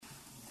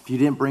If you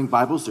didn't bring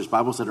Bibles, there's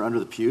Bibles that are under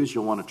the pews.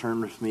 You'll want to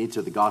turn with me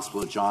to the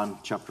Gospel of John,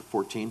 chapter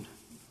 14,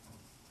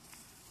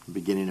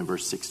 beginning in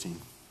verse 16.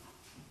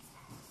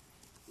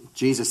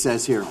 Jesus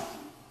says here,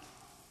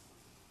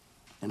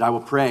 "And I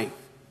will pray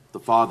the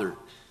Father,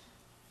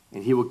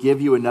 and he will give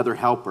you another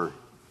helper,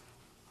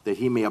 that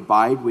he may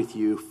abide with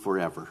you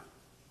forever.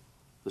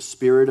 The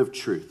Spirit of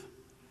truth,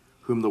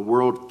 whom the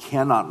world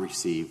cannot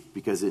receive,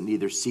 because it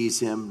neither sees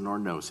him nor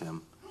knows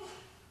him.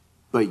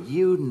 But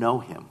you know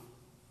him,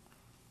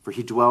 for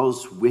he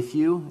dwells with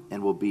you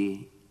and will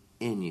be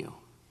in you.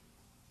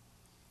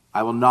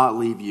 I will not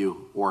leave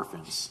you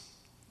orphans.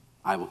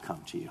 I will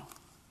come to you."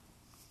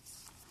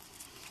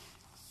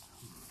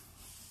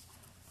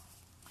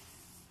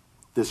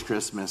 This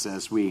Christmas,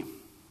 as we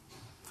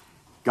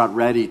got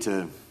ready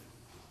to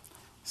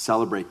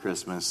celebrate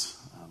Christmas,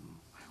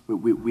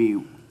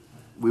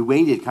 we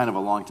waited kind of a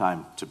long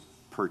time to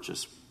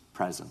purchase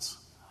presents.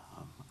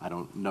 I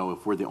don't know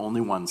if we're the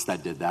only ones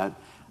that did that.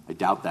 I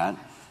doubt that.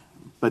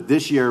 But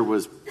this year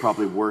was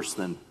probably worse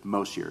than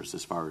most years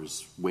as far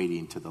as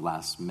waiting to the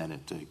last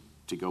minute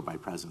to go buy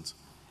presents.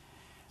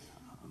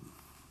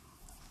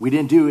 We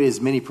didn't do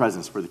as many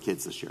presents for the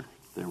kids this year.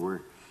 There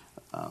were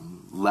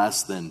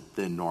less than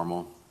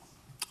normal.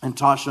 And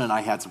Tasha and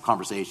I had some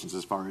conversations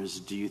as far as,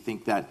 do you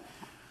think that,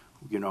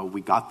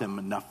 we got them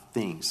enough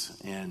things?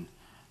 And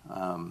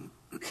I'm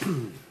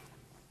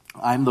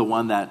the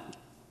one that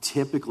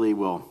typically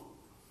will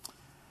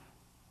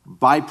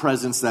buy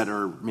presents that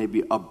are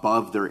maybe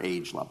above their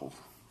age level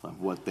of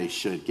what they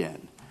should get.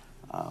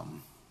 I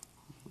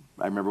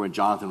remember when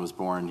Jonathan was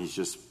born,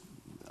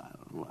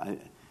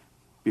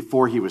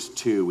 before he was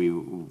 2,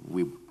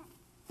 we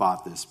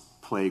bought this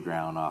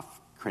playground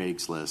off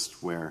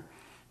Craigslist where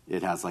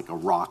it has like a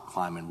rock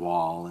climbing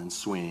wall and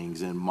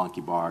swings and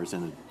monkey bars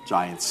and a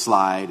giant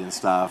slide and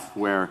stuff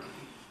where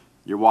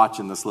you're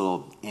watching this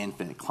little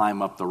infant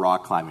climb up the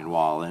rock climbing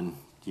wall, and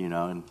he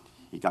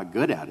got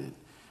good at it.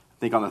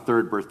 I think on the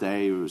 3rd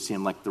birthday, it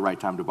seemed like the right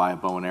time to buy a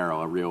bow and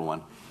arrow, a real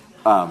one.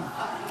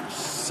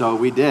 So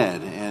we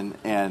did,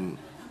 and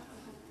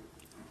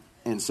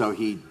so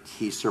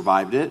he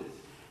survived it.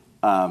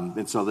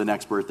 And so the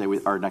next birthday,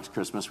 next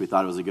Christmas, we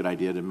thought it was a good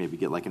idea to maybe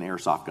get like an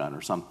airsoft gun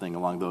or something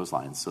along those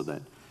lines so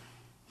that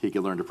he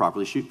could learn to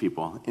properly shoot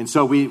people. And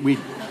so we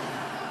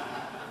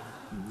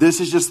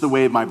this is just the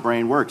way my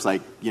brain works.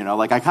 Like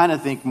I kind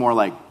of think more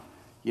like,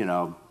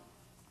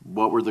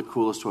 what were the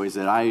coolest toys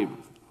that I,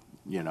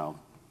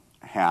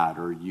 had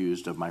or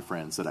used of my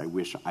friends that I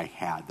wish I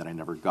had that I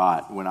never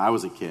got when I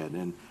was a kid.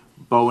 And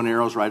bow and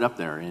arrows right up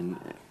there.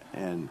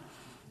 And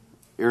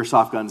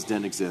airsoft guns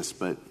didn't exist,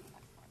 but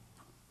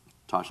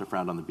Tasha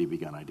frowned on the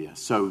BB gun idea.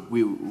 So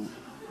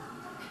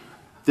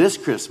this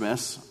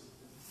Christmas,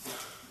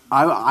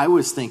 I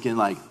was thinking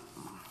like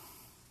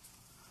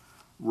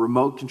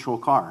remote control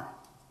car,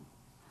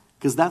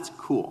 because that's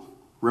cool.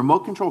 Remote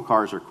control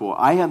cars are cool.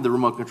 I had the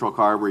remote control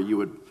car where you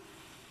would,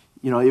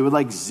 it would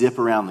like zip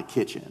around the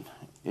kitchen,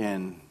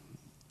 and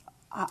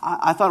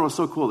I thought it was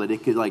so cool that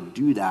it could like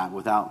do that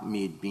without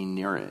me being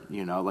near it,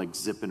 like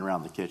zipping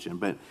around the kitchen.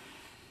 But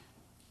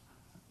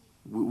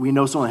we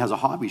know someone has a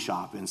hobby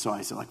shop, and so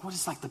I said, like, what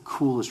is like the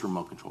coolest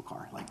remote control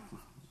car? Like,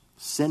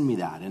 send me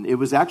that. And it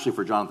was actually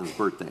for Jonathan's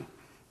birthday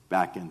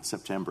back in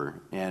September,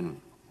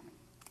 and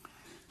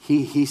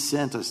he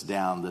sent us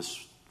down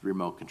this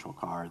remote control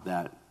car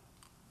that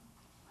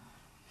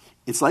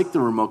it's like the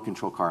remote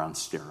control car on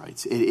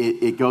steroids.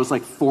 It goes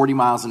like 40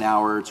 miles an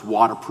hour. It's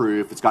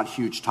waterproof. It's got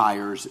huge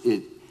tires.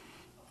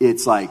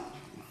 It's kind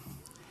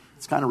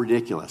of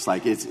ridiculous.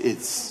 Like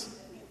it's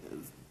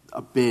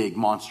a big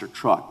monster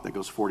truck that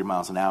goes 40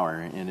 miles an hour,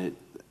 and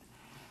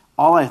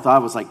all I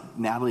thought was like,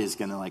 Natalie is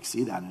going to like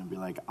see that and be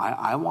like,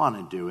 I want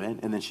to do it,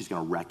 and then she's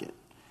going to wreck it.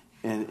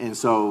 And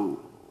so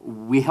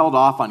we held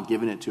off on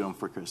giving it to him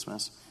for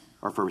Christmas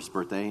or for his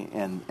birthday,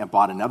 and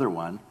bought another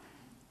one.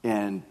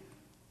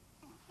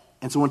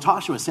 And so when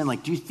Tasha was saying,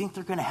 like, do you think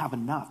they're going to have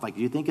enough? Like,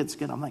 do you think it's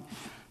good? I'm like,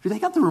 dude, they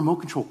got the remote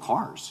control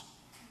cars.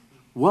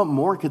 What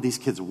more could these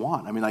kids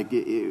want? I mean, like,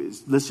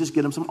 let's just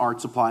get them some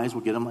art supplies.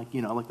 We'll get them, like,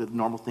 like the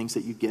normal things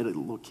that you get a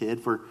little kid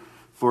for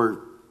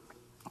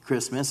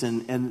Christmas.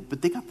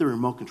 But they got the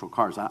remote control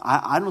cars.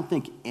 I don't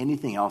think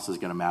anything else is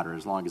going to matter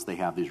as long as they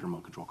have these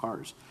remote control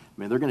cars. I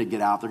mean, they're going to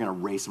get out. They're going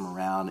to race them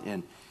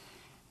around.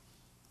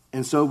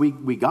 And so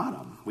we got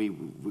them. We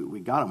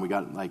got them. We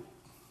got, like,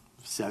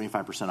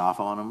 75% off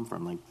on them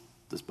from, like,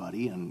 this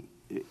buddy. And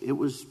it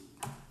was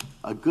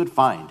a good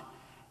find.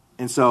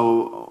 And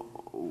so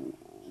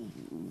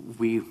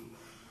we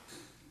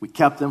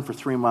kept them for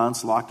 3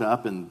 months locked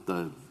up in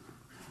the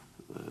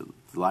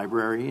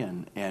library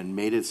and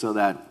made it so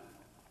that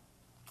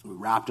we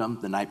wrapped them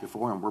the night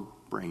before, and we're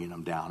bringing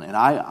them down. And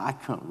I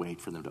couldn't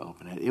wait for them to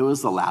open it. It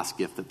was the last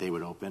gift that they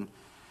would open.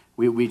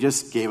 We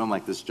just gave them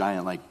like this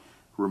giant like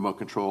remote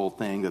control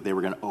thing that they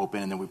were going to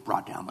open, and then we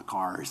brought down the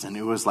cars. And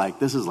it was like,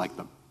 this is like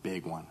the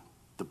big one.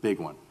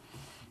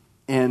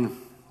 And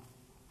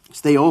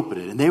so they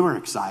opened it, and they were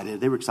excited.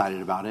 They were excited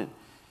about it.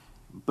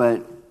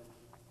 But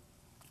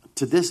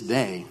to this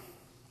day,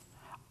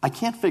 I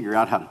can't figure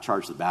out how to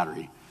charge the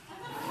battery.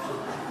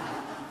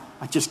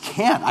 I just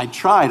can't. I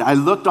tried. I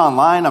looked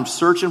online. I'm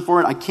searching for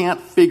it. I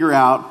can't figure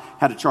out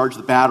how to charge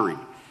the battery.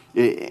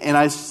 And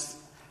I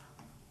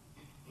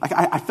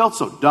felt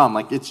so dumb.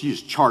 Like, it's you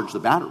just charge the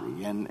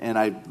battery. And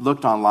I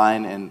looked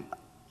online, and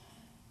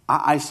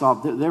I saw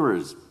there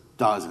was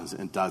dozens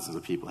and dozens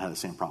of people had the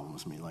same problem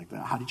as me. Like,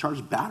 how do you charge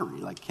the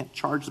battery? Like, can't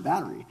charge the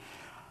battery.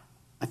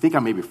 I think I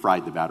maybe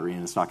fried the battery,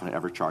 and it's not going to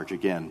ever charge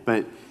again.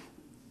 But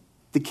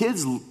the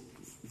kids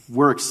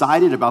were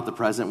excited about the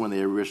present when they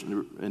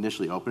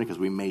initially opened it, because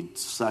we made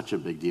such a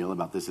big deal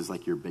about this is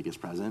like your biggest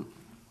present.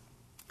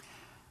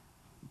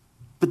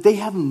 But they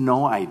have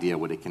no idea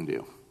what it can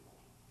do.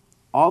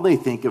 All they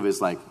think of is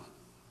like,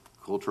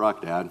 cool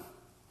truck, Dad.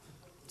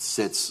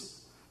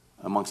 Sits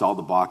amongst all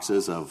the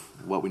boxes of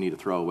what we need to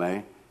throw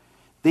away.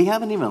 They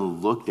haven't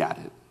even looked at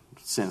it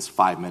since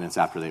 5 minutes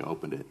after they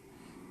opened it,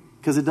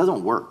 because it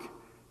doesn't work.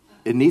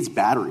 It needs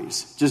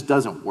batteries. It just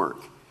doesn't work.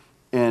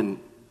 And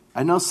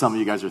I know some of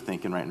you guys are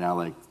thinking right now,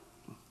 like,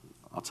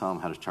 I'll tell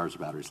them how to charge the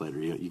batteries later.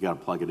 You got to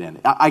plug it in.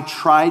 I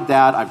tried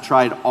that. I've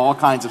tried all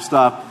kinds of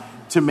stuff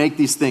to make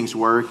these things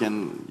work,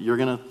 and you're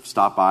going to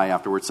stop by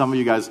afterwards. Some of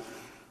you guys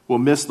will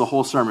miss the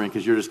whole sermon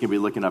because you're just going to be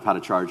looking up how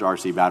to charge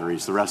RC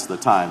batteries the rest of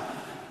the time.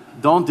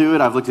 Don't do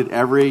it. I've looked at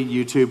every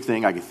YouTube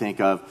thing I could think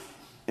of,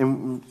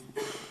 and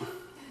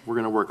we're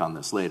going to work on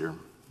this later.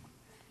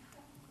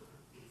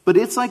 But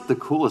it's like the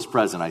coolest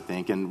present, I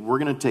think, and we're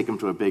going to take them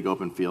to a big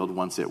open field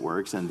once it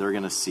works, and they're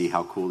going to see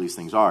how cool these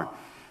things are.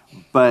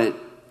 But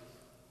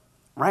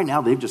right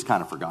now, they've just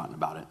kind of forgotten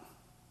about it.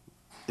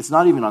 It's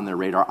not even on their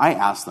radar. I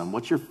asked them,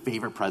 what's your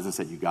favorite presents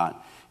that you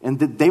got? And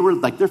they were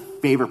like, their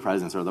favorite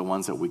presents are the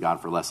ones that we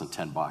got for less than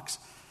 $10.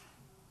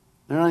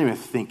 They're not even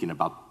thinking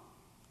about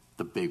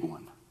the big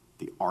one,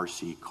 the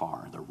RC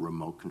car, the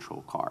remote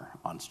control car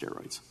on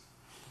steroids.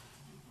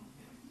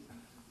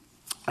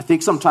 I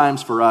think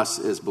sometimes for us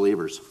as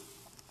believers,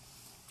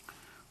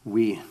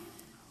 we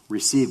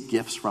receive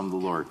gifts from the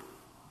Lord,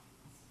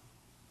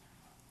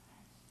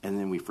 and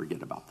then we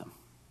forget about them.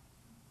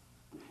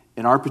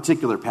 In our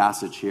particular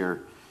passage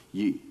here,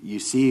 you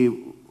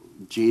see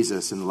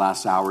Jesus in the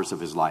last hours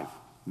of his life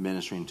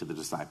ministering to the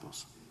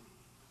disciples.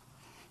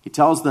 He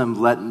tells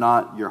them, let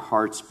not your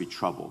hearts be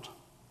troubled.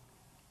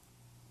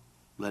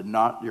 Let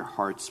not your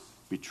hearts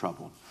be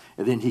troubled.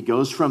 And then he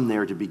goes from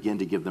there to begin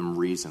to give them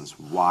reasons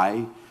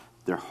why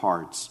their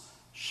hearts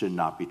should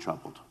not be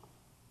troubled.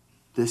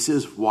 This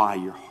is why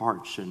your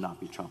heart should not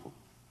be troubled.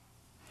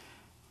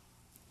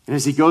 And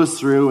as he goes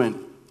through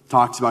and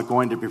talks about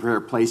going to prepare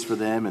a place for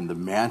them and the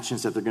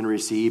mansions that they're going to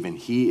receive, and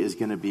he is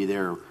going to be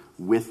there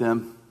with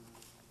them,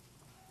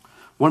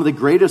 one of the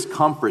greatest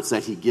comforts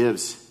that he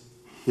gives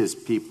his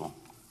people,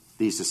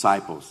 these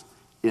disciples,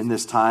 in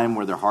this time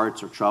where their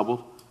hearts are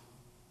troubled,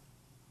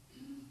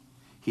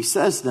 he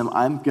says to them,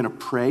 I'm going to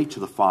pray to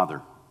the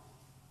Father,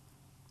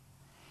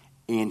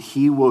 and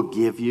he will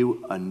give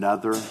you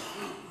another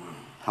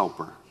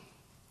helper.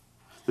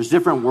 There's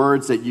different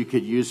words that you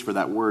could use for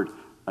that word,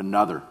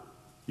 another.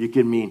 You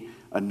can mean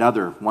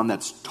another, one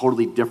that's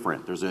totally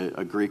different. There's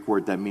a Greek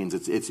word that means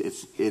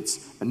it's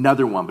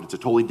another one, but it's a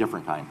totally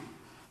different kind.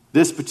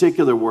 This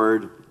particular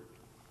word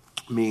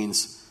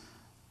means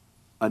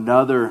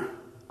another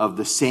of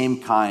the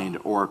same kind,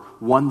 or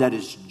one that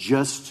is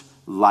just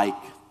like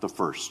the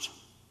first.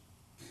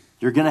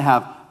 You're going to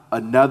have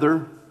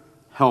another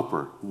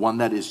helper, one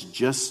that is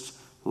just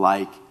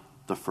like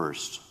the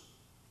first.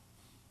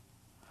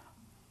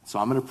 So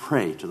I'm going to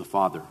pray to the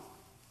Father,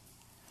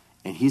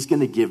 and he's going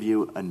to give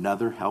you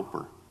another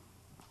helper,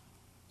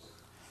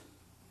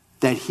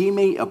 that he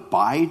may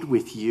abide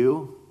with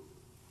you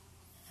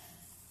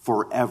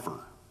forever.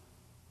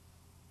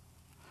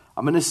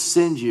 I'm going to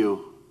send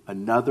you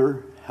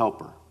another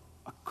helper,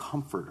 a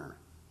comforter,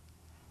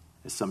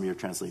 as some of your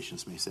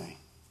translations may say,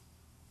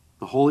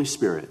 the Holy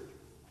Spirit.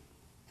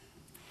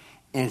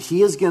 And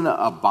he is going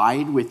to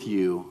abide with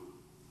you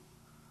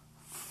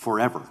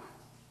forever.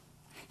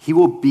 He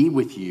will be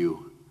with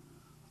you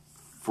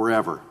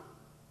forever.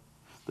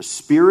 The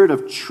Spirit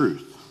of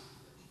truth,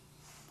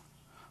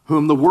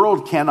 whom the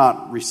world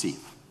cannot receive.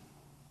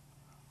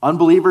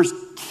 Unbelievers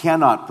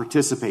cannot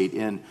participate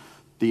in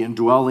the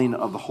indwelling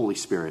of the Holy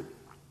Spirit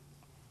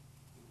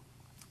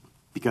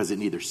because it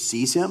neither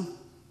sees him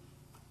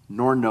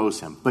nor knows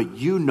him, but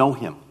you know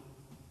him.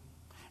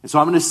 And so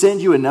I'm going to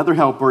send you another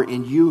helper,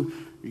 and you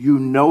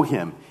know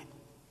him,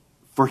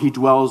 for he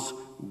dwells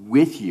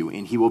with you,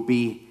 and he will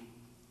be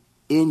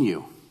in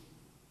you.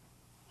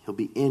 He'll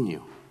be in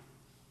you.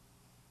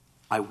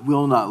 I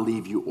will not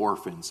leave you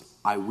orphans.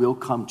 I will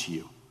come to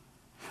you.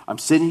 I'm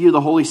sending you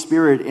the Holy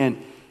Spirit,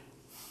 and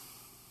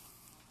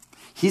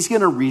he's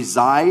going to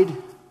reside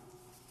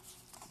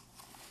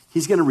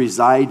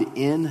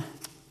in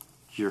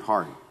your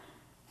heart.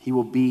 He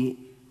will be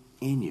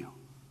in you.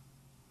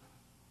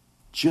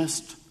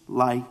 Just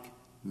like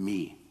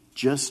me.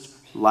 Just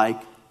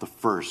like the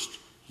first.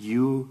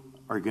 You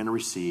are going to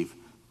receive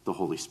the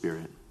Holy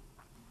Spirit.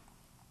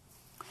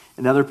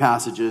 In other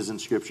passages in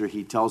Scripture,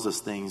 he tells us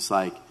things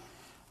like,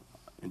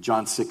 In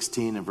John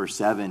 16 and verse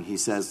 7, he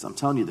says, I'm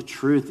telling you the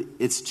truth,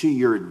 it's to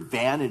your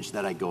advantage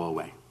that I go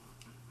away.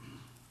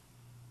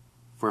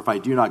 For if I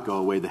do not go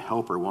away, the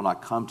Helper will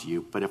not come to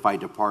you. But if I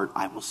depart,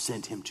 I will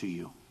send him to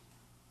you.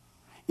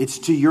 It's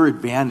to your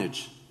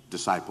advantage,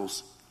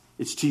 disciples.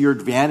 It's to your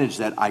advantage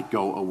that I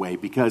go away.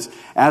 Because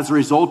as a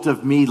result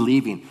of me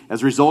leaving,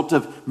 as a result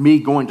of me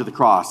going to the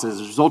cross,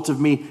 as a result of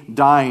me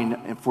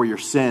dying for your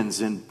sins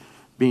and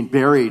being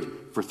buried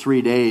for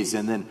 3 days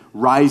and then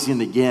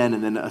rising again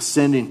and then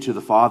ascending to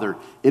the Father,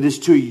 it is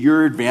to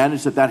your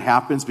advantage that that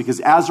happens. Because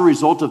as a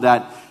result of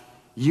that,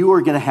 you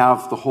are going to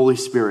have the Holy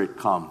Spirit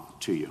come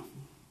to you.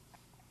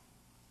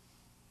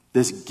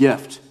 This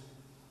gift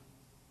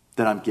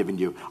that I'm giving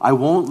you. I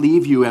won't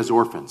leave you as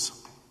orphans.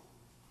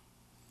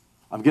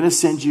 I'm going to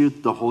send you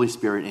the Holy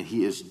Spirit, and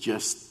he is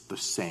just the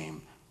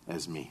same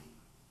as me.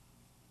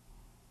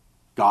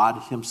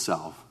 God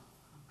himself,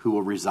 who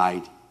will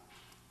reside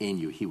in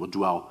you. He will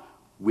dwell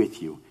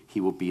with you.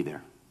 He will be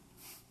there.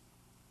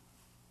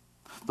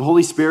 The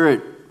Holy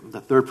Spirit,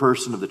 the third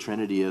person of the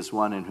Trinity, is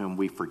one in whom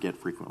we forget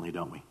frequently,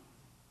 don't we?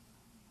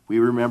 We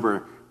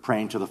remember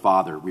praying to the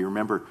Father. We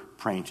remember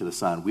praying to the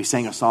Son. We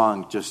sang a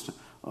song just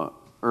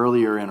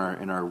earlier in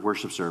our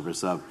worship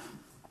service of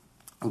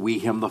we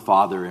him the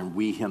Father and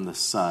we him the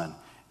Son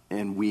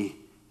and we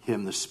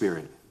him the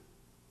Spirit.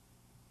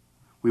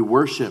 We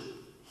worship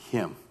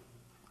him.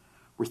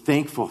 We're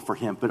thankful for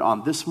him. But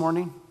on this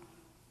morning,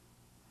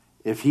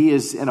 if he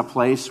is in a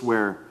place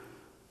where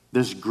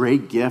this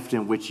great gift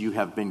in which you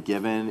have been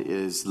given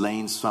is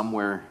laying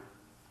somewhere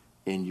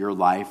in your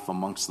life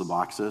amongst the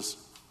boxes,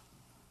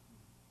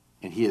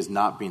 and he is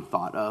not being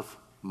thought of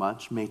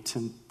much, may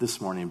this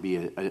morning be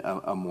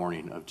a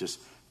morning of just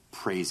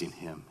praising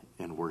him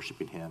and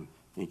worshiping him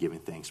and giving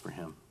thanks for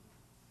him.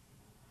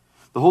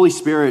 The Holy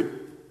Spirit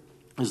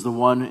is the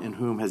one in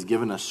whom has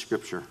given us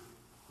Scripture,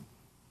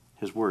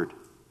 his word.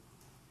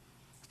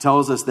 It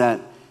tells us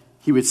that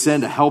he would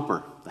send a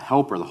helper, the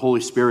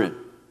Holy Spirit,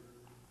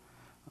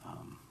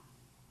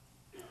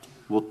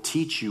 will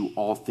teach you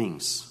all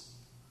things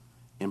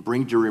and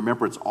bring to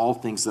remembrance all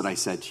things that I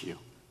said to you.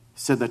 He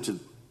said that to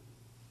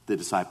the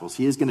disciples.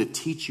 He is going to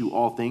teach you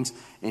all things,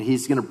 and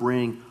he's going to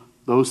bring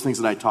those things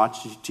that I taught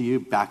to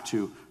you back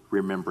to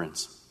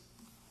remembrance.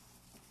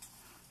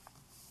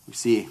 We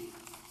see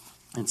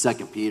in 2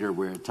 Peter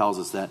where it tells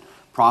us that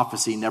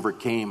prophecy never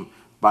came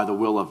by the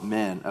will of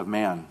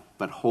man,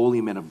 but holy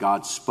men of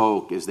God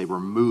spoke as they were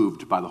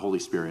moved by the Holy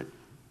Spirit.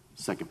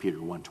 2 Peter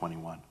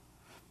 1:21.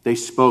 They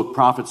spoke,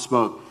 prophets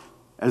spoke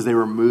as they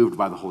were moved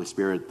by the Holy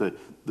Spirit.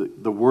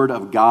 The word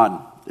of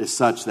God is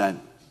such that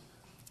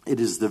it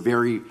is the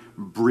very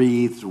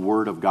breathed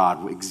word of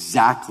God,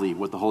 exactly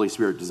what the Holy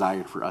Spirit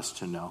desired for us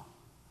to know.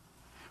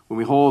 When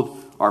we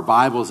hold our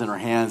Bibles in our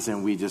hands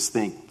and we just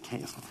think, okay,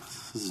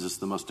 this is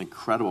just the most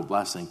incredible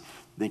blessing.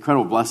 The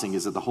incredible blessing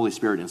is that the Holy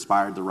Spirit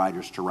inspired the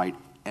writers to write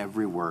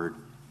every word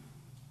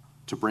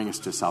to bring us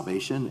to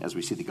salvation as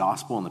we see the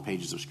gospel in the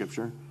pages of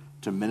Scripture,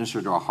 to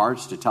minister to our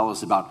hearts, to tell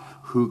us about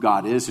who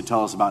God is, to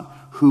tell us about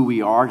who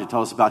we are, to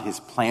tell us about his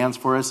plans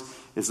for us.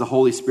 It's the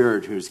Holy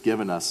Spirit who's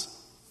given us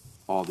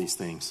all these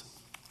things.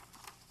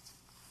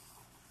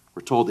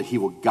 We're told that he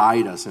will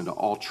guide us into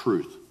all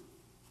truth.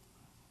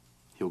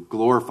 He'll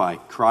glorify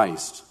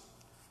Christ.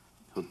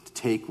 He'll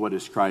take what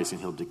is Christ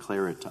and he'll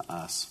declare it to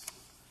us.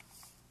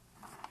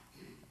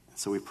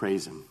 So we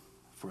praise him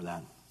for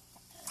that.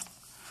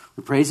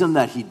 We praise him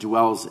that he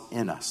dwells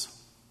in us.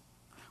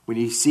 When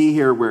you see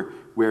here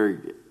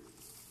where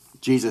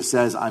Jesus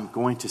says, I'm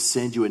going to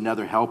send you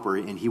another helper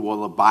and he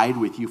will abide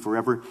with you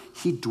forever,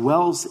 he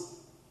dwells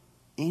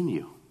in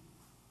you.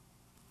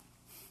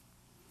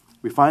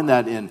 We find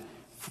that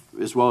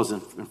as well as in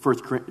 1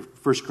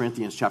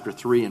 Corinthians chapter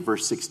 3 and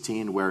verse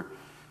 16, where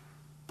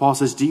Paul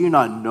says, do you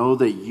not know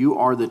that you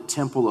are the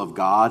temple of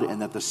God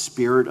and that the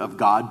Spirit of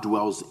God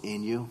dwells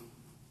in you?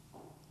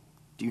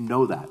 Do you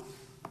know that?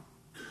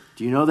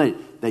 Do you know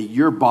that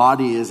your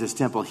body is his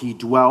temple? He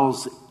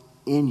dwells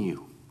in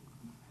you.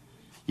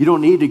 You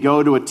don't need to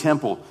go to a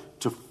temple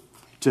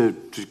to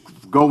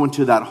go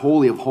into that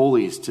holy of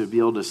holies to be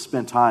able to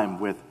spend time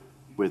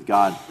with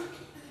God.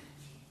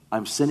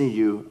 I'm sending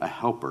you a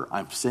helper.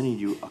 I'm sending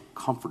you a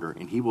comforter,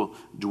 and he will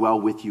dwell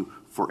with you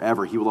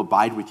forever. He will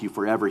abide with you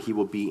forever. He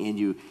will be in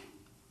you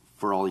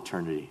for all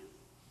eternity.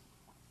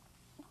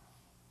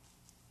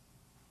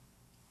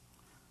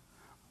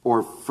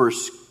 Or 1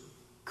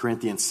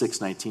 Corinthians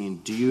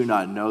 6:19, do you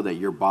not know that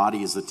your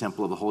body is the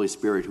temple of the Holy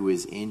Spirit who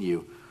is in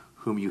you,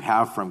 whom you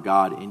have from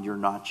God, and you're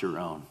not your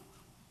own?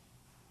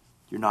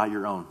 You're not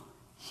your own.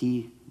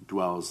 He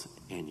dwells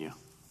in you.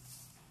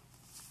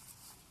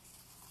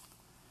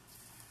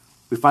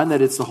 We find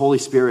that it's the Holy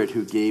Spirit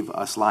who gave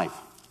us life.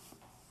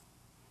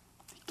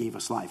 He gave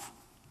us life.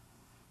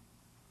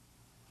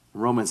 In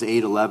Romans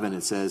 8:11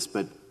 it says,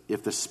 but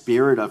if the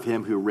Spirit of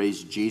him who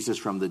raised Jesus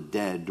from the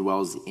dead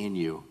dwells in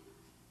you,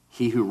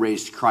 he who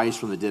raised Christ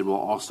from the dead will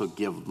also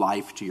give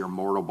life to your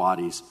mortal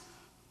bodies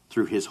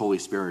through his Holy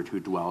Spirit who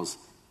dwells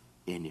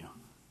in you.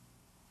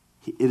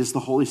 It is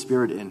the Holy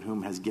Spirit in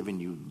whom has given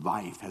you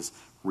life, has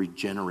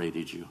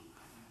regenerated you.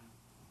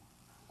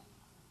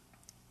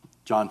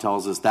 John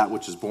tells us that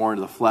which is born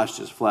of the flesh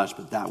is flesh,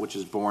 but that which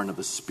is born of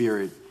the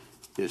Spirit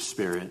is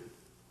spirit.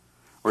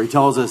 Or he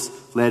tells us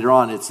later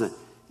on, it's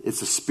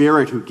the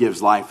Spirit who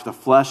gives life. The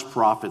flesh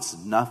profits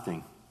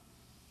nothing.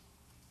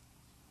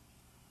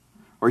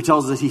 Or he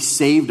tells us that he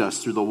saved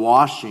us through the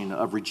washing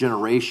of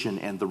regeneration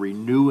and the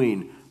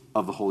renewing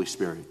of the Holy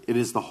Spirit. It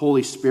is the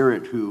Holy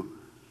Spirit who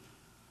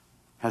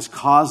has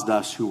caused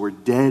us who were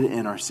dead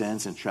in our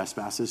sins and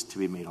trespasses to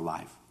be made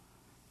alive.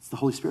 It's the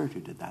Holy Spirit who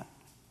did that.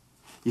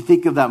 You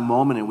think of that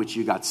moment in which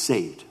you got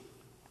saved.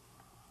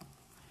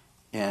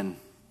 And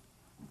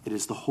it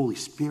is the Holy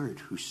Spirit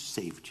who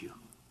saved you.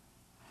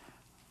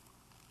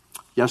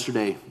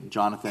 Yesterday,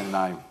 Jonathan and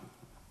I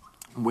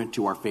went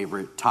to our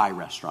favorite Thai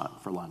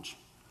restaurant for lunch.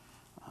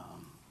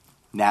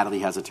 Natalie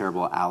has a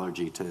terrible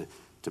allergy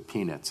to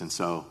peanuts. And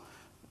so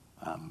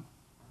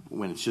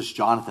when it's just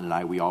Jonathan and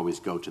I, we always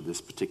go to this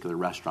particular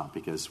restaurant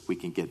because we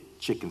can get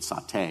chicken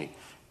sauté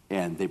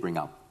and they bring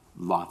out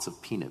lots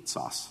of peanut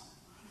sauce.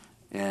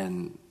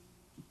 And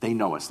they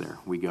know us there.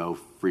 We go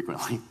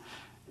frequently.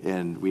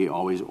 And we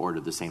always order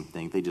the same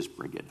thing. They just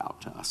bring it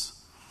out to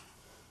us.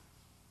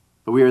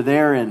 But we were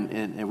there,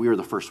 and we were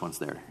the first ones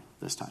there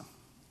this time.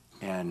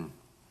 And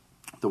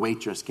the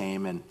waitress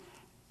came,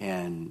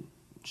 and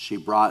she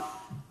brought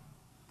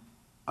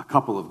a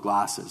couple of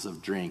glasses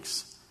of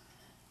drinks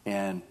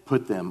and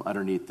put them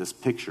underneath this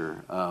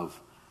picture of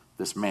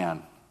this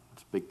man.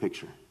 It's a big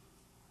picture.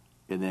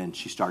 And then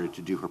she started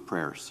to do her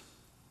prayers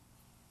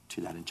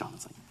to that. And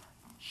Jonathan's like,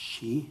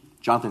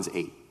 Jonathan's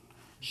 8.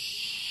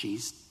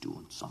 She's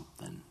doing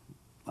something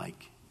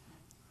like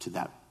to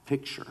that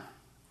picture,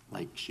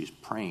 like she's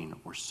praying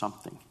or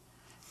something.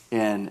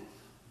 And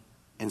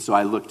so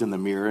I looked in the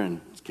mirror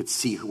and could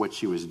see what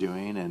she was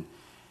doing.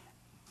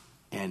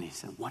 And he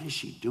said, what is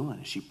she doing?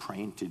 Is she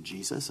praying to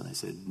Jesus? And I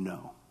said,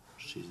 no,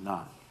 she's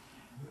not.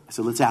 I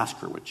said, let's ask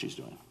her what she's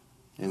doing.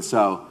 And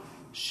so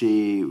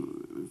she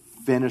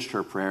finished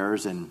her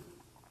prayers and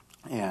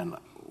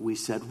we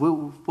said,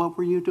 well, what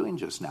were you doing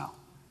just now?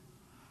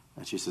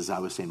 And she says, I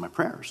was saying my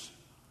prayers.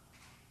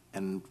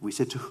 And we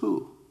said, to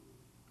who?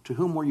 To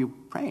whom were you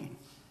praying?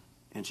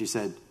 And she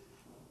said,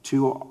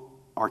 to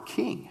our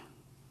king.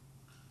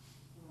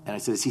 And I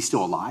said, is he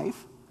still alive?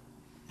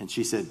 And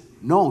she said,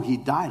 no, he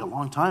died a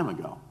long time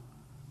ago.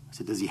 I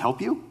said, does he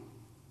help you?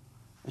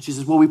 And she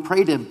says, well, we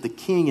pray to the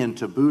king and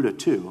to Buddha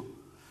too.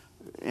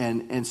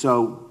 And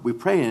so we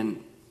pray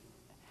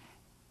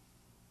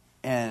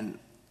and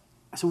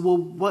I said, well,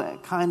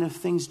 what kind of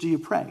things do you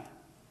pray?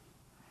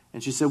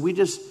 And she said,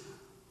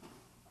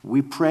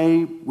 we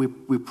pray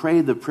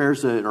the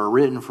prayers that are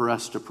written for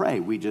us to pray.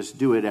 We just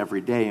do it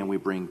every day, and we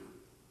bring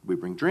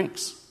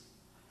drinks.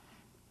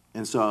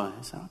 And so I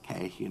said,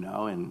 okay,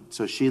 and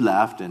so she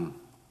left, and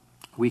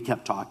we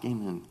kept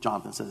talking, and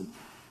Jonathan said,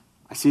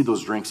 I see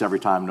those drinks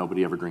every time.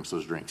 Nobody ever drinks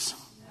those drinks.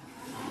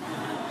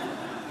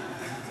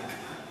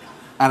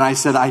 And I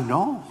said, I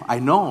know.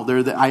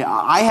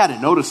 I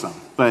hadn't noticed them,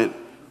 but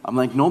I'm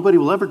like, nobody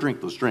will ever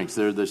drink those drinks.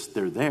 They're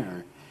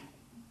there.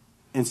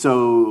 And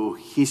so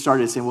he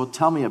started saying, well,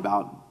 tell me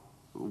about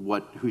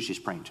who she's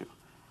praying to.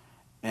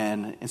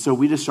 And so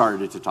we just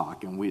started to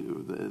talk,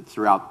 and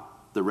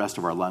throughout the rest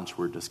of our lunch,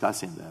 we're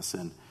discussing this.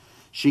 And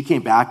she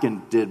came back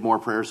and did more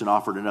prayers and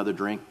offered another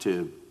drink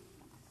to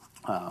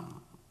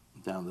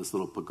down this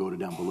little pagoda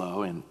down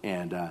below.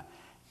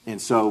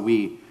 And so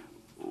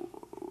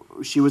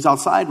she was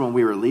outside when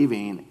we were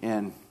leaving,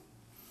 and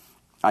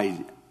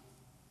I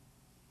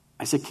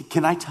said,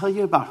 can I tell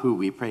you about who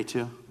we pray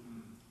to?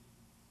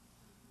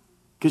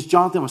 Because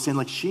Jonathan was saying,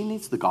 like, she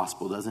needs the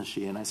gospel, doesn't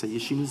she? And I said, yeah,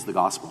 she needs the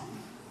gospel.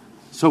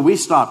 So we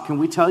stopped. Can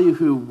we tell you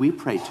who we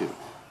pray to?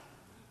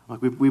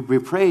 Like, we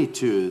pray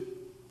to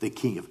the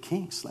King of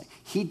Kings. Like,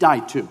 he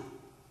died too.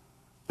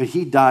 But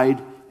he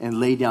died and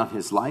laid down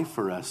his life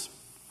for us,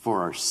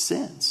 for our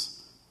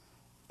sins.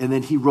 And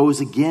then he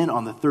rose again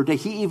on the third day.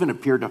 He even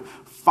appeared to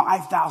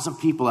 5,000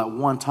 people at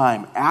one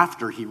time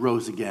after he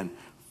rose again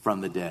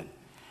from the dead.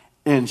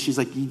 And she's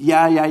like,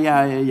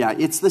 yeah.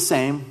 It's the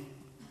same.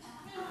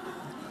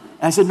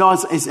 And I said, no,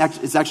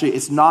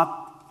 it's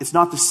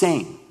not the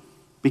same,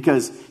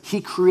 because he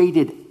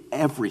created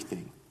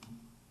everything.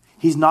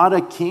 He's not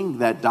a king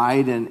that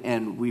died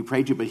and we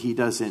pray to, but he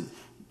doesn't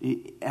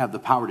have the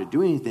power to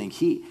do anything.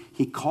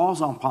 He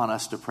calls upon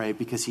us to pray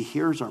because he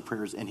hears our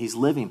prayers, and he's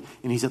living,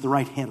 and he's at the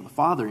right hand of the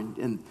Father.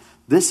 And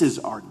this is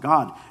our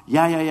God.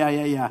 Yeah.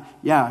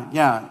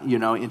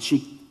 And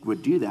she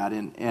would do that.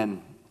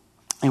 And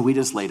we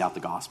just laid out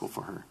the gospel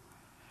for her.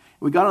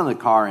 We got in the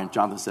car, and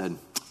Jonathan said,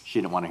 she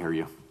didn't want to hear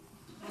you.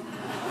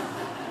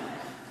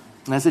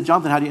 And I said,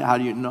 Jonathan, how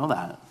do you know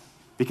that?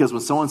 Because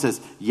when someone says,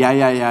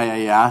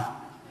 yeah,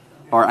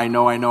 or I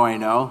know,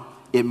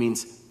 it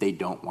means they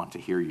don't want to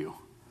hear you.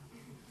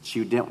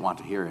 She didn't want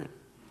to hear it.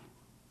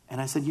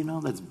 And I said,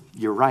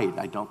 you're right.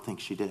 I don't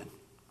think she did.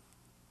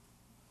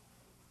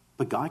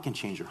 But God can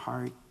change her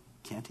heart,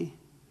 can't he?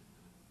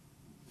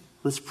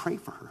 Let's pray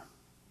for her.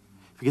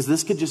 Because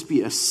this could just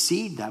be a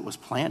seed that was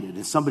planted,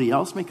 and somebody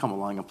else may come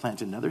along and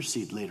plant another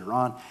seed later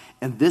on.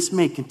 And this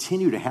may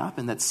continue to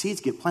happen, that seeds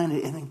get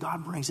planted, and then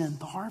God brings in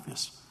the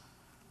harvest.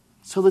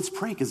 So let's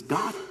pray,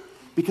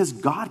 because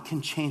God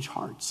can change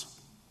hearts.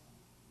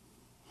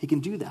 He can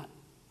do that.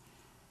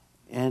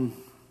 And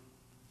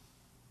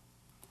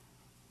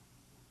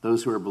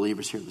those who are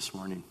believers here this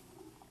morning,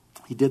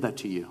 he did that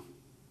to you.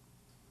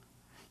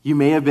 You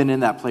may have been in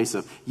that place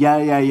of,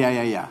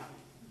 yeah.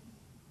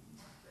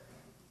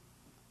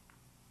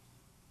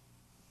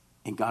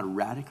 And God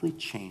radically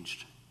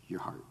changed your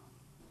heart.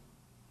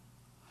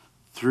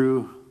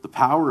 Through the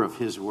power of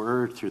his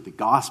word, through the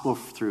gospel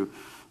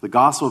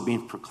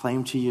being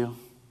proclaimed to you,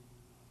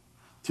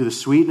 through the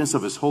sweetness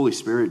of his Holy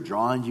Spirit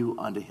drawing you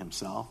unto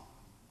himself,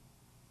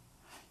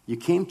 you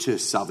came to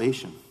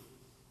salvation.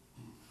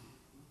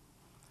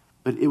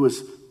 But it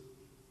was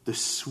the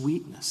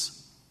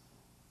sweetness,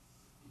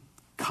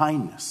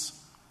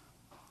 kindness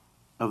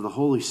of the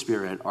Holy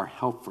Spirit, our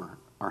helper,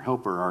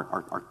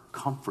 our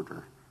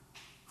comforter,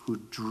 who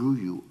drew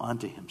you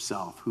unto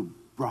himself, who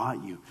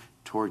brought you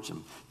towards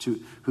him,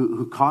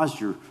 who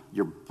caused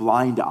your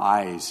blind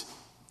eyes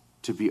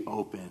to be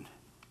open,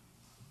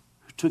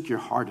 who took your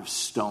heart of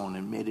stone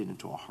and made it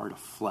into a heart of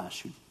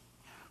flesh, who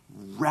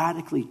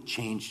radically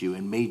changed you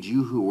and made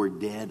you who were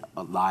dead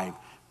alive,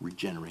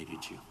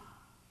 regenerated you.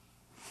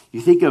 You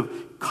think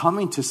of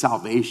coming to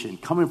salvation,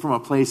 coming from a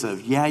place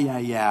of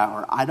yeah,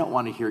 or I don't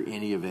want to hear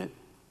any of it,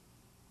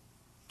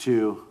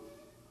 to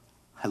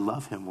I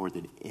love him more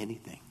than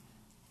anything.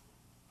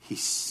 He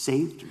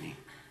saved me.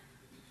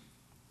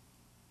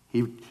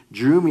 He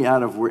drew me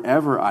out of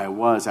wherever I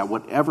was, at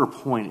whatever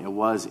point it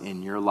was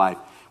in your life.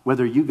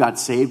 Whether you got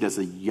saved as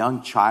a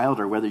young child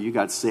or whether you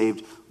got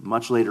saved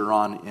much later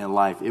on in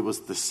life, it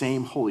was the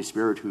same Holy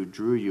Spirit who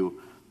drew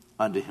you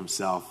unto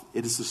himself.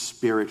 It is the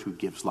Spirit who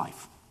gives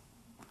life.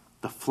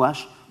 The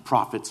flesh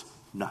profits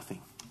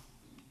nothing.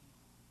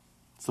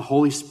 It's the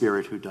Holy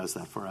Spirit who does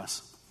that for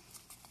us.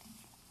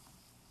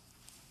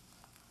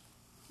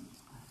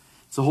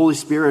 It's the Holy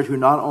Spirit who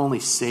not only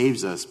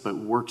saves us, but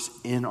works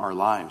in our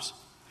lives.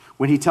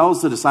 When he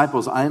tells the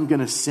disciples, I am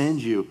going to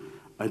send you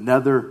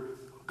another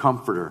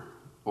comforter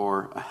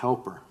or a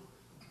helper,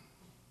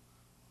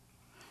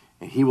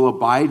 and he will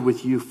abide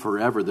with you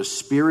forever, the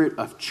Spirit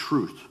of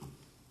truth.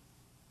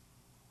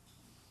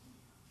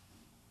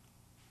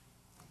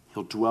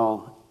 He'll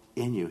dwell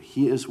in you.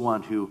 He is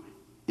one who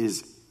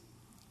is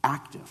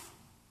active.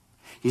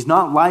 He's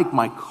not like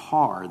my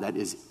car that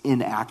is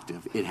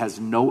inactive. It has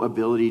no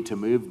ability to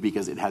move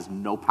because it has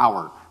no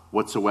power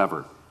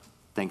whatsoever,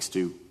 thanks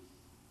to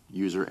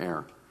user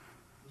error.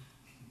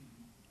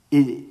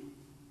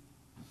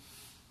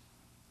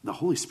 The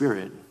Holy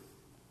Spirit,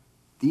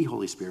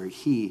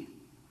 he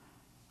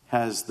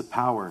has the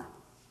power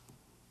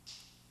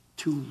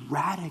to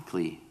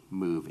radically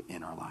move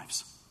in our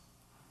lives.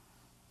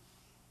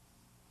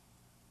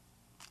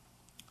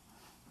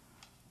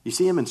 You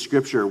see him in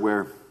Scripture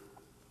where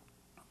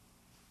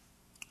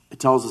it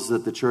tells us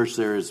that the church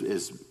there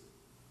is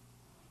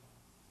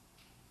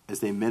as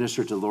they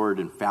ministered to the Lord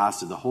and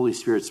fasted, the Holy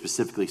Spirit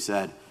specifically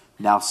said,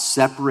 now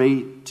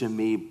separate to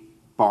me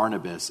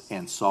Barnabas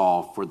and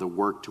Saul for the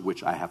work to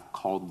which I have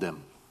called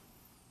them.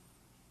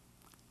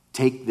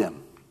 Take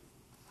them.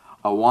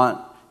 I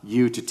want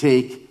you to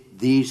take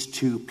these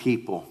two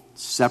people,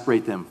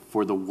 separate them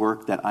for the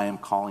work that I am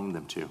calling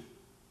them to.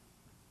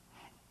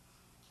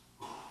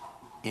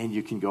 And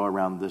you can go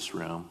around this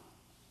room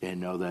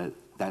and know that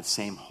that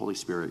same Holy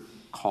Spirit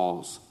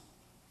calls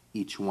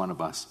each one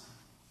of us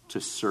to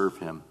serve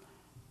him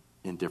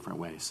in different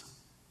ways.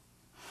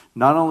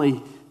 Not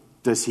only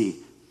does he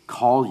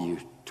call you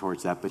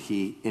towards that, but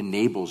he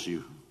enables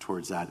you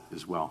towards that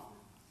as well.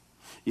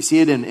 You see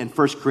it in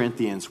 1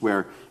 Corinthians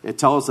where it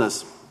tells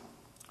us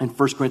in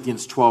 1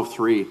 Corinthians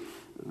 12:3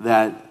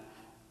 that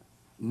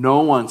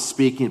no one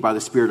speaking by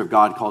the Spirit of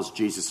God calls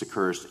Jesus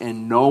accursed,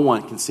 and no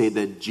one can say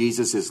that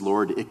Jesus is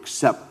Lord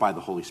except by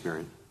the Holy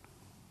Spirit.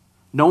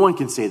 No one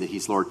can say that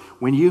he's Lord.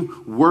 When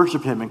you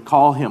worship him and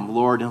call him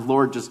Lord, and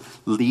Lord, just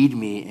lead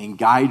me and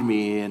guide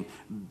me and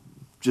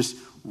just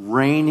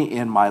reign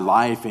in my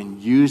life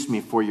and use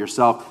me for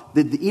yourself.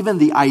 Even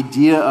the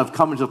idea of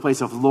coming to the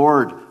place of,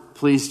 Lord,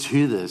 please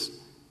do this.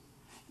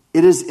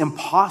 It is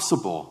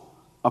impossible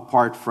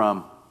apart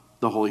from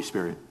the Holy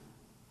Spirit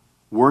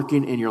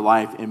working in your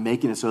life and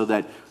making it so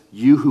that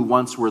you who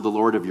once were the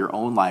Lord of your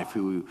own life,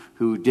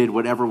 who did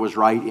whatever was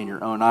right in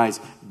your own eyes,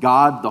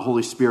 God, the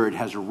Holy Spirit,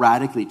 has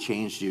radically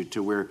changed you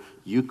to where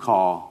you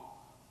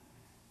call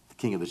the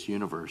King of this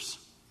universe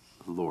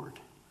Lord.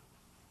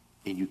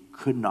 And you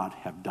could not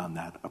have done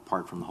that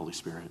apart from the Holy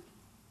Spirit.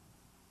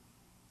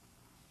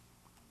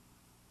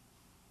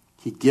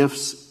 He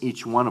gifts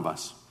each one of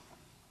us.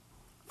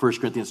 1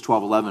 Corinthians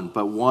 12:11,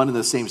 but one and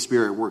the same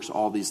Spirit works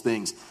all these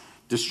things,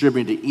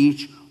 distributing to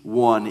each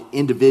one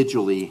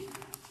individually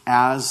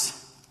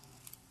as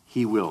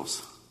he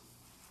wills.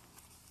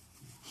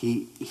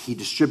 He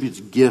distributes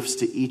gifts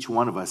to each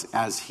one of us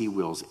as he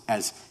wills,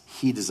 as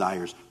he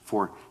desires,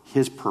 for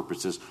his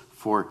purposes,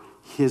 for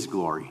his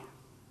glory.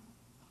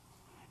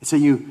 And so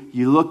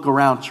you look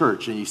around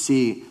church and you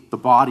see the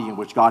body in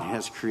which God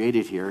has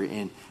created here,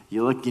 and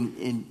you look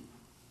and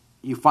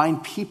you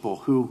find people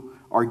who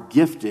are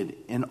gifted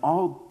in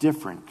all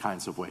different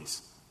kinds of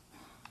ways.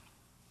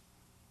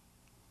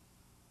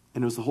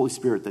 And it was the Holy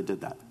Spirit that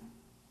did that.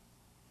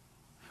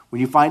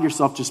 When you find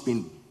yourself just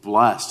being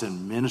blessed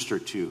and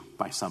ministered to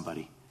by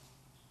somebody,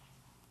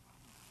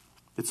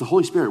 it's the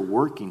Holy Spirit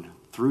working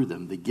through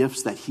them, the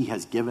gifts that he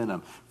has given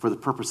them for the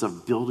purpose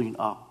of building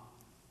up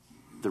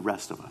the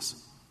rest of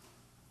us.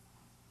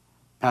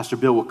 Pastor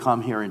Bill will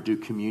come here and do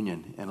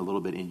communion in a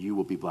little bit, and you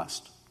will be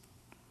blessed,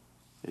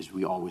 as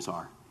we always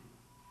are.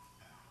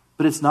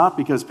 But it's not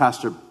because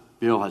Pastor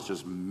Bill has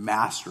just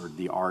mastered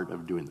the art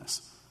of doing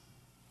this.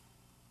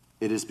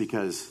 It is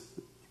because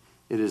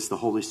it is the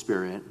Holy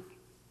Spirit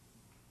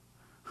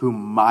who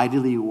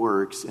mightily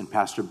works in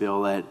Pastor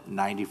Bill at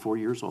 94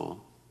 years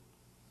old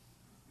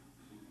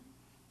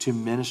to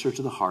minister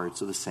to the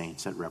hearts of the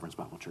saints at Reverend's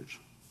Bible Church.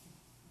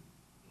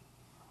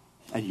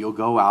 And you'll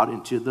go out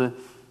into the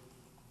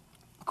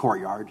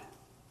courtyard,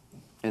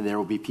 and there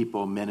will be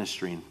people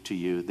ministering to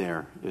you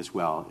there as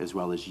well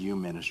as you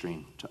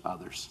ministering to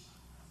others.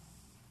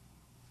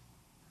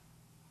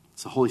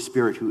 It's the Holy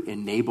Spirit who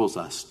enables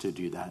us to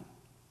do that.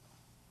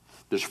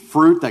 There's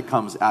fruit that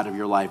comes out of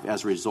your life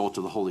as a result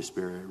of the Holy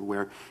Spirit,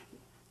 where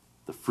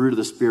the fruit of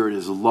the Spirit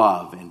is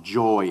love and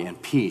joy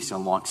and peace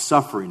and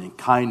long-suffering and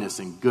kindness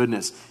and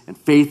goodness and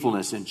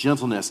faithfulness and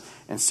gentleness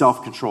and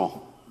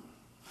self-control.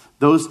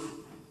 Those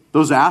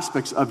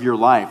aspects of your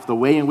life, the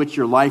way in which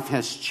your life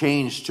has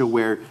changed to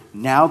where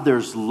now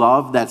there's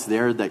love that's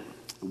there that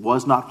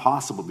was not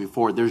possible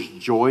before. There's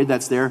joy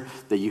that's there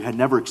that you had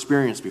never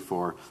experienced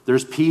before.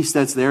 There's peace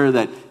that's there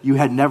that you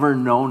had never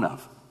known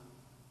of.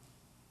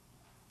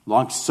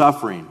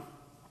 Long-suffering,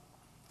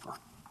 or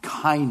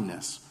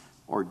kindness,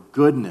 or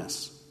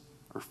goodness,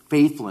 or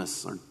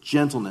faithfulness, or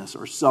gentleness,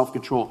 or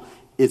self-control.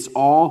 It's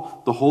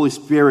all the Holy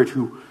Spirit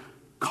who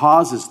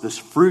causes this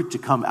fruit to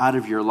come out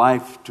of your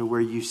life to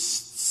where you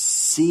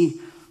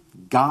see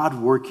God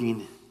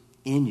working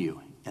in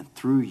you and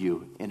through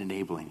you and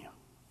enabling you.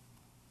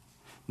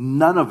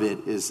 None of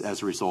it is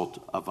as a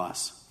result of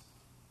us.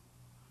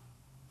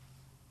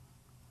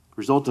 The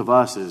result of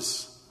us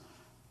is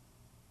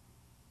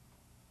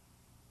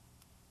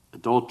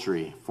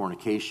adultery,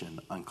 fornication,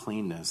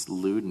 uncleanness,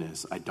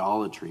 lewdness,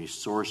 idolatry,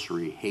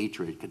 sorcery,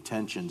 hatred,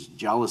 contentions,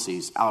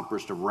 jealousies,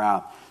 outbursts of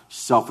wrath,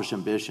 selfish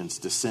ambitions,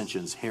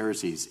 dissensions,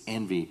 heresies,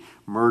 envy,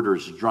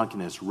 murders,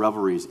 drunkenness,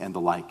 revelries, and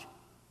the like.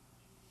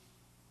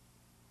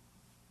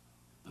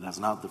 But that's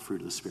not the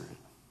fruit of the Spirit.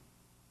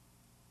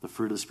 The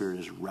fruit of the Spirit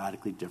is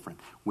radically different.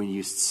 When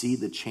you see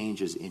the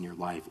changes in your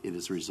life, it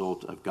is a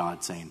result of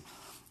God saying,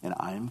 and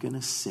I am going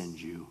to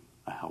send you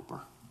a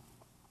helper.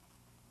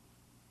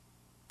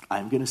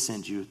 I'm going to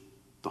send you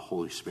the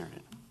Holy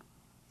Spirit.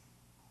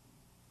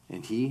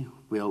 And he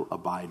will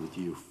abide with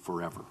you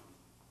forever.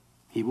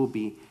 He will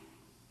be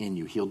in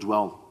you. He'll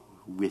dwell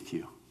with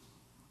you.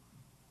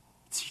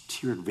 It's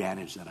to your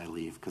advantage that I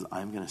leave, because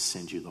I'm going to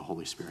send you the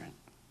Holy Spirit.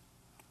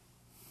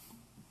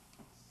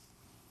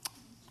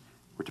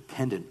 We're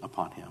dependent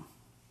upon him.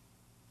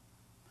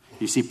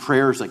 You see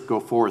prayers that go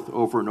forth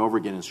over and over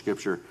again in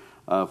Scripture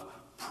of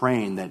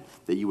praying that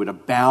you would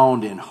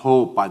abound in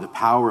hope by the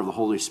power of the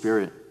Holy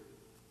Spirit.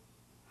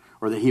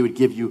 Or that he would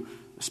give you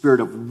a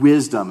spirit of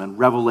wisdom and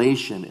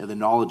revelation and the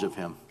knowledge of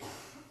him.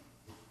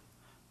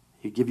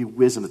 He'd give you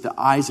wisdom, that the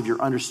eyes of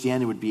your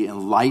understanding would be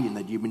enlightened,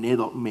 that you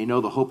may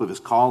know the hope of his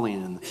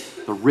calling and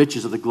the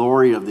riches of the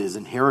glory of his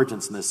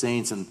inheritance in the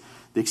saints and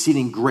the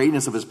exceeding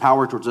greatness of his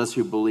power towards us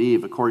who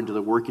believe according to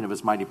the working of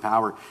his mighty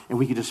power. And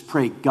we could just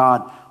pray,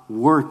 God,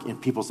 work in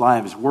people's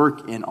lives,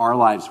 work in our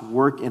lives,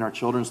 work in our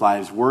children's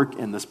lives, work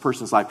in this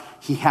person's life.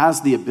 He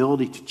has the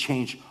ability to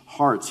change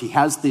hearts. He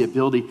has the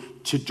ability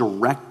to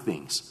direct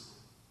things.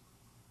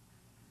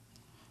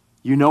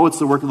 You know it's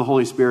the work of the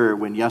Holy Spirit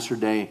when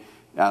yesterday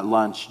at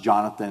lunch,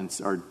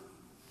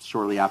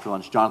 shortly after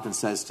lunch, Jonathan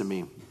says to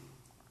me,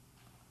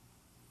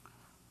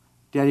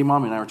 Daddy,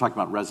 Mommy and I were talking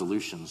about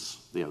resolutions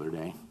the other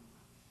day.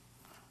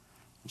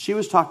 And she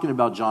was talking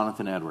about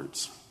Jonathan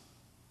Edwards.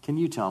 Can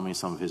you tell me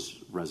some of his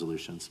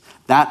resolutions?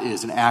 That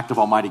is an act of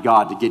Almighty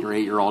God to get your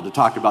 8-year-old to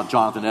talk about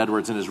Jonathan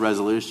Edwards and his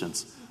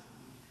resolutions.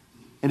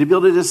 And to be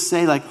able to just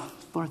say, like,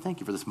 Lord, thank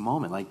you for this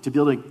moment. Like, to be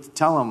able to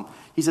tell him,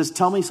 he says,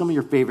 tell me some of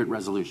your favorite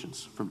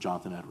resolutions from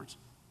Jonathan Edwards.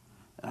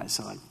 And I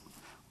said, like,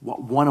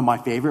 one of my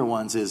favorite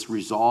ones is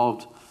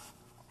resolved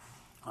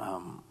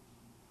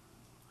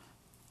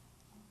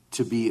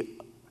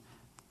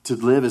to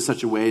live in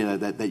such a way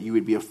that you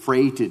would be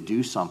afraid to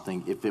do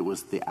something if it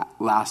was the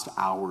last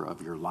hour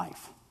of your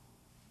life.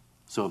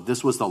 So if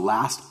this was the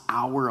last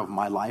hour of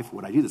my life,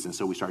 would I do this? And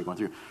so we started going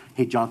through,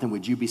 hey, Jonathan,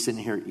 would you be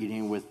sitting here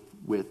eating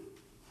with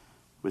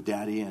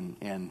Daddy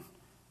and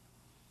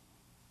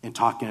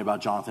talking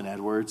about Jonathan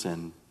Edwards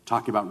and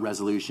talking about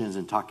resolutions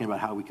and talking about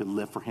how we could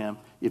live for him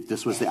if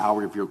this was the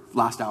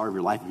last hour of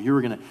your life? If you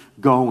were going to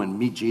go and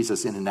meet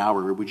Jesus in an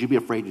hour, would you be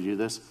afraid to do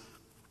this?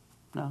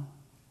 No.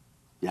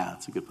 Yeah,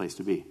 it's a good place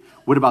to be.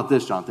 What about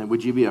this, Jonathan?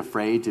 Would you be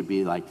afraid to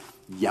be like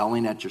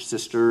yelling at your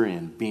sister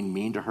and being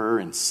mean to her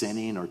and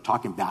sinning or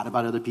talking bad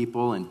about other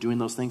people and doing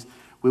those things?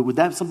 Would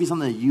that be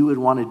something that you would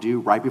want to do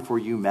right before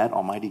you met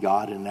Almighty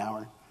God in an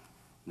hour?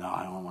 No,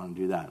 I don't want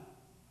to do that.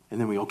 And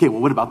then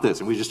what about this?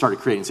 And we just started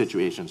creating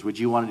situations. Would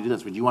you want to do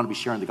this? Would you want to be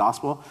sharing the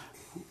gospel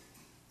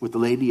with the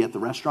lady at the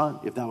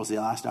restaurant if that was the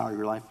last hour of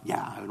your life?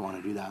 Yeah, I would want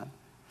to do that.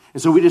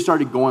 And so we just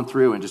started going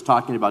through and just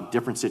talking about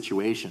different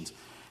situations.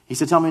 He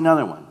said, tell me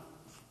another one.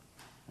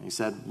 And he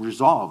said,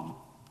 resolve,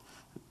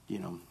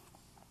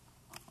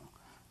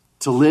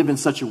 to live in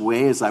such a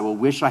way as I will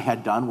wish I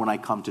had done when I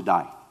come to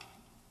die.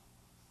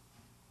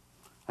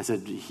 I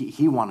said,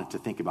 he wanted to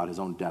think about his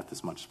own death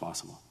as much as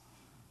possible.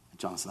 And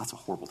Jonathan said, that's a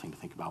horrible thing to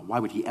think about. Why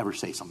would he ever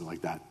say something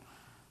like that?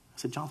 I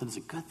said, Jonathan, it's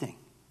a good thing.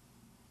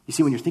 You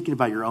see, when you're thinking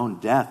about your own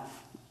death,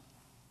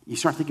 you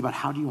start thinking about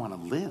how do you want to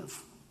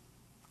live?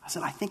 I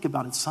said, I think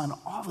about it, son,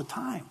 all the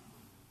time.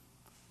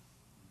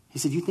 He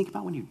said, you think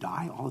about when you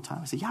die all the time?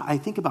 I said, yeah, I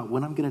think about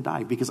when I'm going to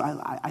die because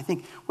I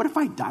think, what if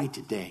I die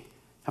today?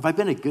 Have I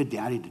been a good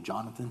daddy to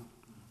Jonathan?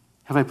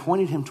 Have I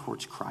pointed him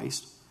towards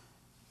Christ?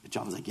 And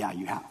Jonathan's like, yeah,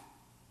 you have.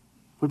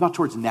 What about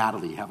towards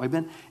Natalie? Have I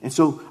been? And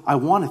so I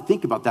want to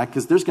think about that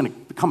because there's going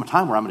to come a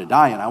time where I'm going to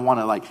die and I want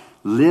to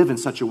live in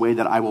such a way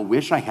that I will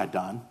wish I had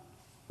done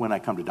when I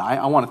come to die.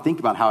 I want to think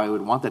about how I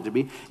would want that to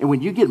be. And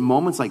when you get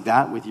moments like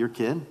that with your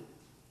kid,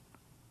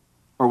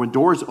 or when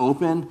doors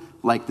open,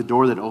 like the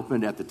door that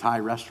opened at the Thai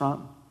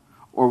restaurant,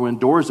 or when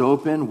doors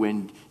open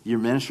when you're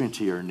ministering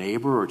to your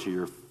neighbor or to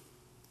your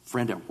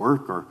friend at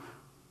work or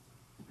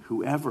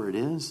whoever it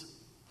is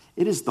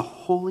the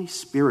Holy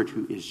Spirit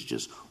who is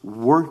just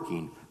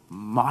working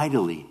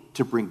mightily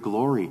to bring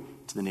glory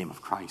to the name of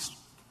Christ,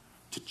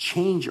 to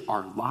change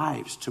our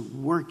lives, to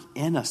work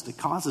in us, to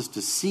cause us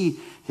to see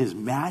his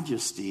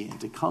majesty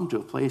and to come to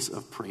a place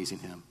of praising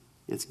him.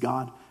 It's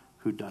God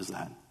who does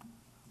that.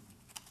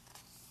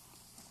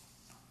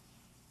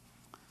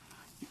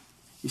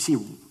 You see,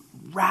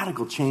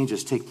 radical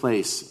changes take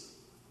place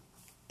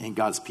in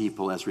God's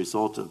people as a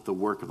result of the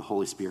work of the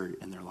Holy Spirit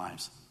in their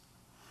lives.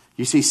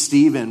 You see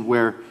Stephen,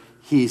 where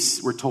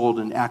we're told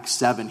in Acts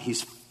 7,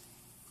 he's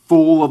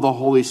full of the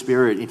Holy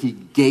Spirit, and he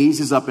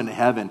gazes up into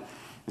heaven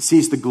and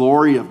sees the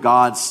glory of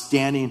God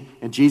standing,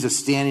 and Jesus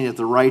standing at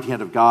the right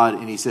hand of God,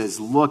 and he says,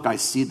 look, I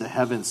see the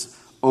heavens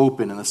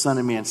open and the Son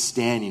of Man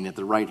standing at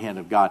the right hand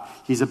of God.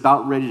 He's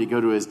about ready to go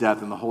to his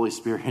death, and the Holy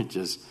Spirit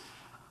just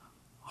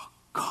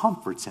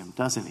comforts him,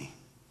 doesn't he?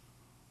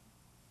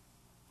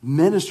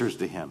 Ministers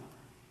to him.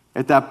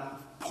 At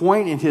that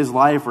point in his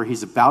life where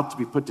he's about to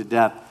be put to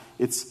death,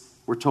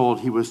 we're told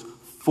he was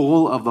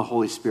full of the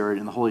Holy Spirit,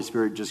 and the Holy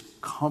Spirit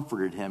just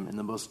comforted him in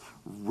the most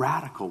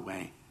radical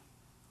way.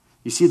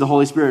 You see the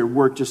Holy Spirit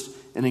work just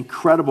in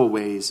incredible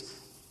ways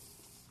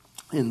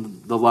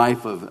in the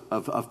life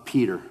of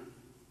Peter. It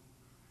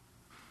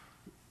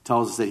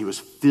tells us that he was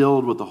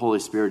filled with the Holy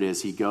Spirit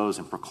as he goes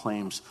and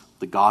proclaims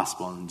the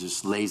gospel and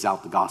just lays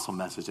out the gospel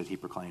message that he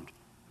proclaimed.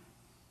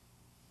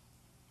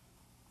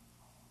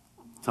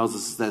 It tells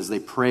us that as they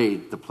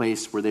prayed, the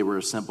place where they were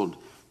assembled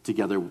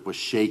together was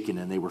shaken,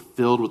 and they were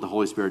filled with the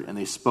Holy Spirit, and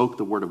they spoke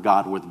the word of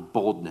God with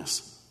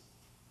boldness.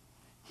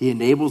 He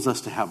enables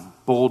us to have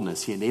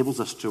boldness. He enables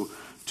us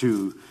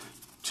to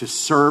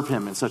serve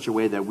him in such a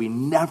way that we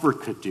never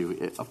could do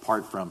it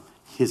apart from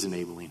his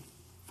enabling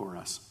for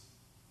us.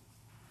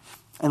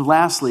 And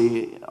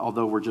lastly,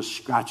 although we're just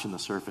scratching the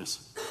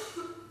surface,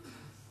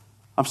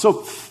 I'm so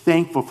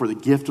thankful for the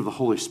gift of the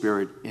Holy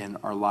Spirit in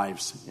our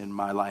lives, in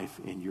my life,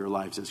 in your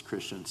lives as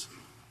Christians.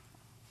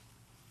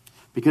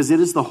 Because it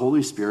is the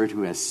Holy Spirit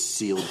who has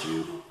sealed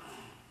you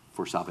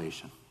for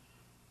salvation.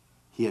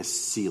 He has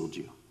sealed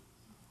you.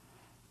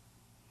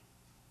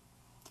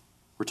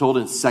 We're told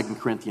in 2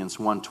 Corinthians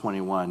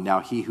 1:21, now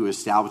he who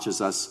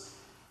establishes us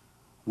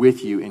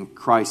with you in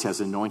Christ has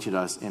anointed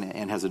us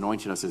and has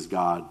anointed us as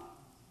God,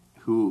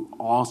 who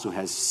also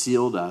has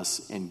sealed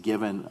us and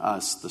given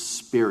us the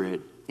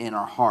Spirit in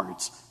our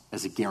hearts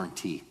as a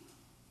guarantee.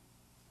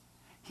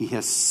 He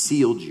has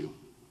sealed you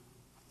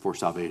for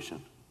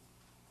salvation.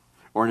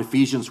 Or in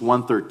Ephesians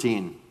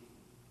 1:13,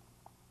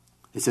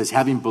 it says,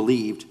 having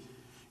believed,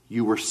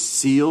 you were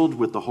sealed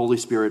with the Holy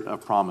Spirit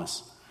of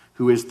promise,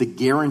 who is the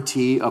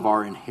guarantee of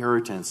our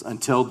inheritance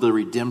until the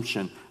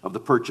redemption of the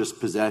purchased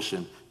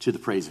possession to the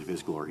praise of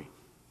his glory.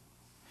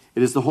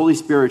 It is the Holy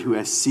Spirit who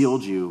has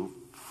sealed you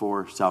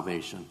for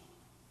salvation.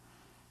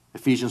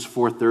 Ephesians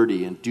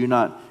 4:30, and do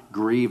not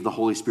grieve the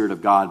Holy Spirit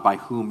of God, by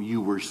whom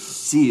you were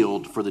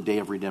sealed for the day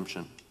of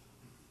redemption.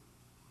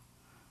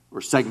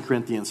 Or 2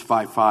 Corinthians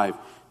 5:5,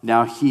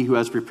 now he who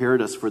has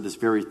prepared us for this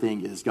very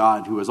thing is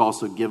God, who has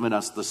also given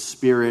us the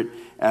Spirit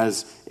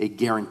as a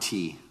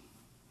guarantee.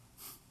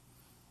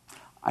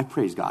 I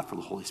praise God for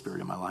the Holy Spirit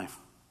in my life.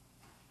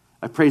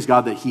 I praise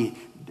God that he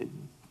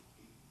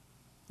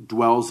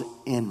dwells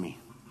in me.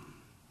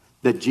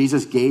 That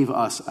Jesus gave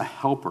us a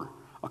helper,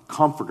 a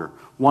comforter,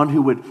 one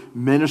who would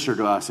minister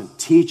to us and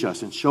teach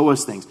us and show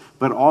us things,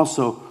 but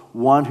also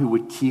one who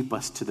would keep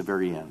us to the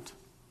very end.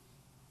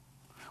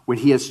 when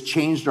he has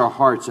changed our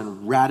hearts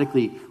and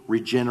radically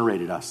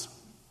regenerated us.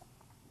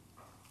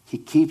 He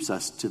keeps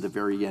us to the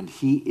very end.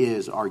 He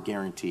is our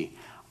guarantee.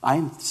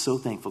 I'm so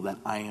thankful that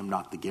I am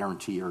not the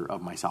guarantor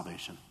of my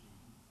salvation.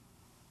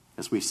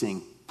 As we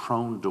sing,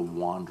 prone to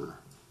wander.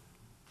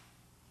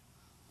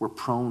 We're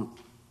prone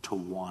to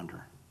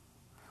wander.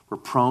 We're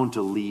prone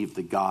to leave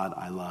the God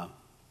I love.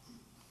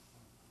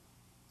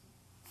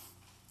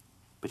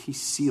 But he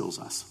seals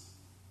us.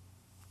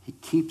 He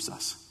keeps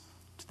us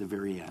to the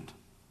very end.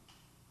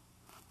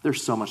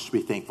 There's so much to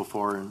be thankful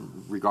for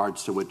in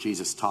regards to what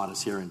Jesus taught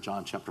us here in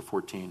John chapter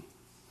 14.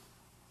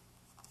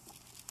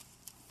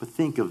 But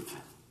think of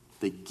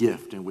the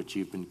gift in which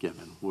you've been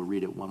given. We'll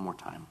read it one more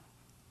time.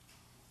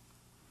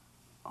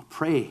 I'll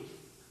pray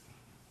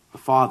the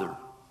Father,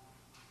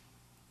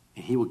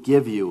 and he will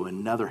give you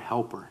another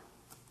helper,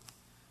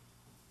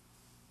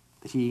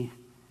 that he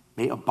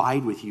may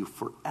abide with you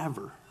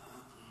forever.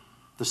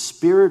 The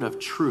Spirit of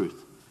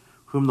truth,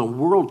 whom the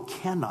world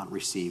cannot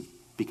receive,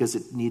 because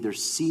it neither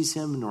sees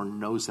him nor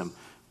knows him.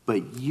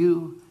 But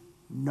you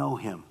know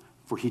him,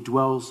 for he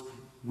dwells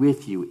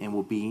with you and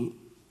will be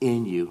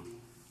in you.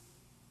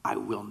 I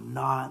will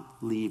not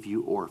leave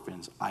you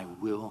orphans. I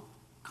will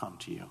come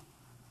to you.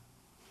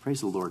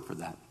 Praise the Lord for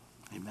that.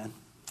 Amen.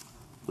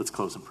 Let's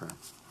close in prayer.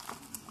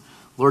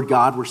 Lord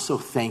God, we're so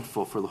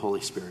thankful for the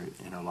Holy Spirit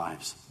in our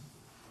lives,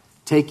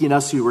 taking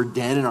us who were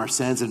dead in our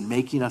sins and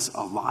making us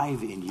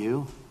alive in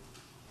you,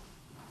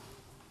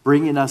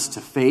 bringing us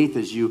to faith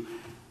as you,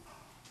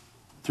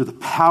 through the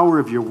power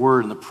of your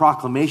word and the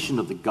proclamation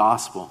of the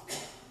gospel,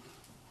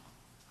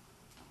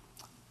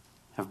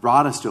 have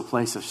brought us to a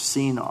place of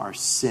seeing our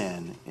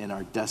sin and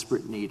our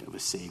desperate need of a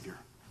Savior.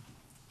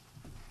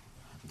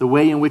 The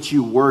way in which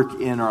you work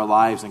in our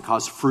lives and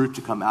cause fruit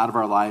to come out of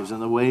our lives, and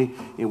the way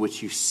in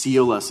which you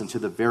seal us into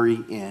the very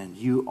end.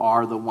 You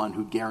are the one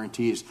who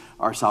guarantees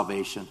our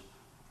salvation.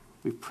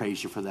 We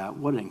praise you for that.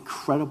 What an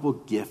incredible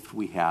gift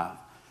we have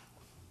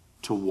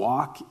to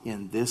walk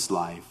in this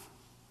life,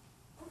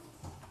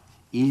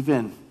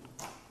 even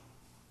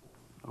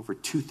over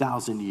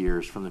 2,000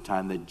 years from the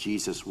time that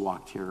Jesus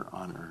walked here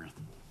on earth.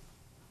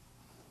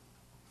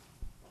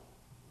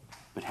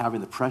 But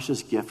having the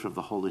precious gift of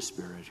the Holy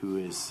Spirit, who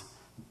is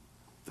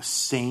the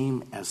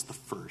same as the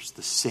first,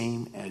 the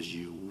same as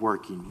you,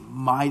 working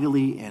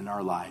mightily in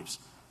our lives.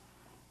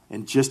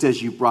 And just as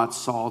you brought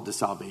Saul to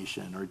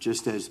salvation, or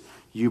just as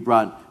you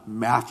brought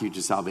Matthew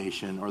to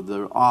salvation, or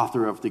the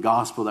author of the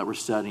gospel that we're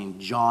studying,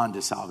 John,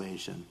 to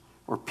salvation,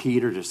 or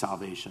Peter to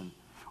salvation,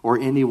 or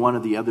any one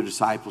of the other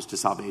disciples to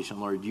salvation,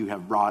 Lord, you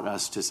have brought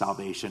us to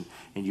salvation,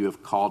 and you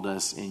have called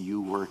us, and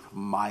you work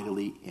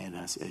mightily in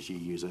us as you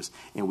use us,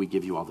 and we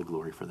give you all the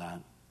glory for that.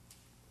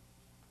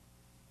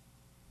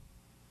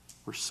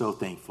 We're so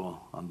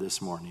thankful on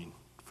this morning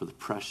for the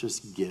precious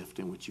gift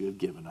in which you have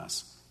given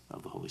us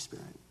of the Holy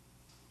Spirit.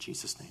 In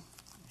Jesus' name,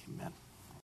 amen.